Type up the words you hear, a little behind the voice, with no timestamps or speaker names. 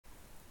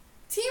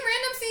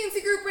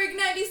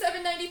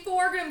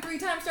97.94. Get them 3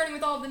 times, starting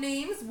with all the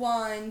names.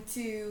 1,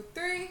 2,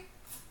 3.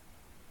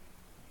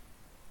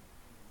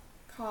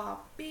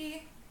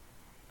 Copy.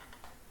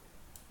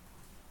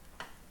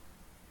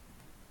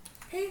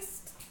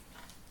 Paste.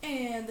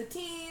 And the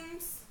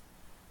teams.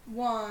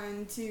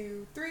 1,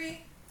 2,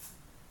 3.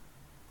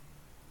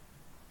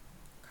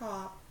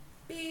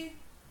 Copy.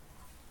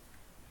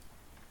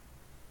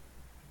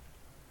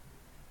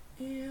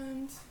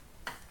 And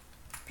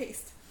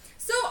paste.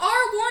 So R.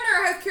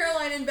 Warner has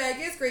Carolina and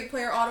Vegas, Great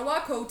Player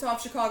Ottawa,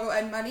 Kotov Chicago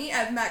and Money,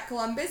 Evmac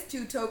Columbus,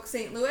 Tutok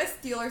St. Louis,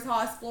 Steelers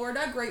Haas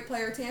Florida, Great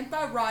Player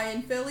Tampa,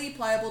 Ryan Philly,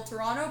 Pliable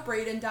Toronto,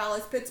 Braden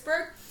Dallas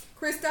Pittsburgh,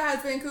 Krista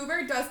has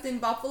Vancouver, Dustin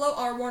Buffalo,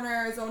 R. Warner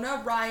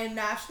Arizona, Ryan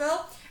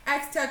Nashville,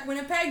 X Tech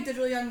Winnipeg,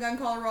 Digital Young Gun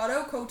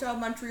Colorado, Kotov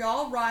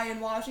Montreal, Ryan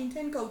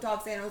Washington,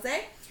 Kotov San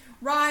Jose,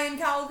 Ryan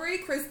Calgary,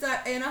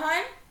 Krista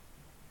Anaheim,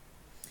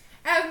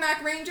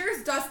 Evmac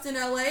Rangers, Dustin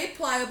LA,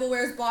 Pliable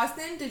Wears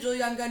Boston, Digital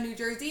Young Gun New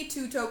Jersey,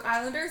 Tutok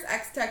Islanders,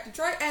 X Tech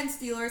Detroit, and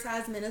Steelers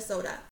has Minnesota.